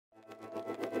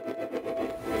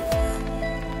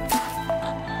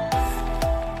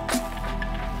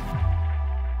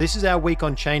This is our week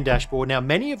on chain dashboard. Now,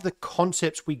 many of the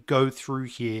concepts we go through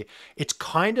here, it's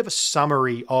kind of a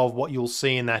summary of what you'll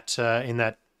see in that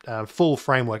full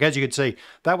framework. As you can see,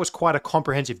 that was quite a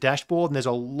comprehensive dashboard, and there's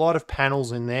a lot of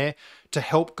panels in there to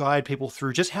help guide people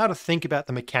through just how to think about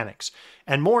the mechanics.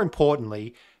 And more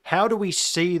importantly, how do we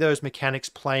see those mechanics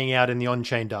playing out in the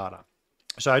on-chain data?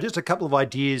 So just a couple of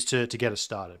ideas to get us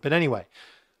started. But anyway,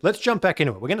 let's jump back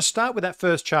into it. We're going to start with that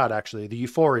first chart, actually, the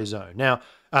euphoria zone. Now,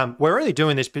 we're only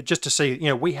doing this just to see,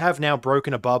 we have now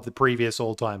broken above the previous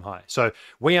all-time high. So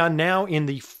we are now in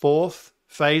the fourth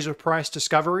phase of price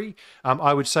discovery.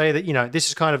 I would say that, this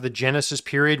is kind of the genesis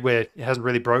period where it hasn't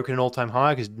really broken an all-time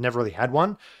high because it never really had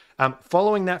one.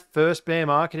 Following that first bear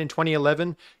market in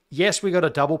 2011, yes, we got a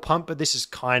double pump, but this is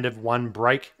kind of one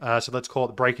break. So let's call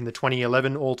it breaking the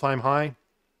 2011 all-time high.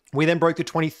 We then broke the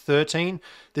 2013.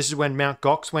 This is when Mt.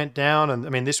 Gox went down. And I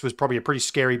mean, this was probably a pretty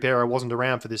scary bear. I wasn't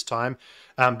around for this time.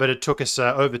 But it took us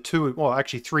over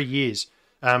 3 years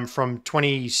from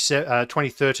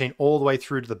 2013 all the way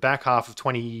through to the back half of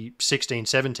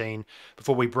 2016-17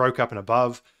 before we broke up and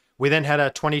above. We then had a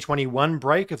 2021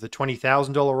 break of the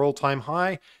 $20,000 all-time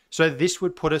high. So this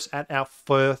would put us at our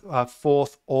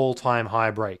fourth all-time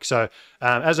high break. So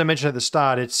as I mentioned at the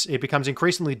start, it becomes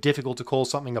increasingly difficult to call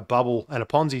something a bubble and a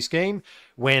Ponzi scheme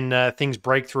when things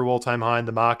break through all-time high and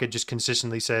the market just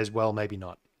consistently says, well, maybe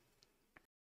not.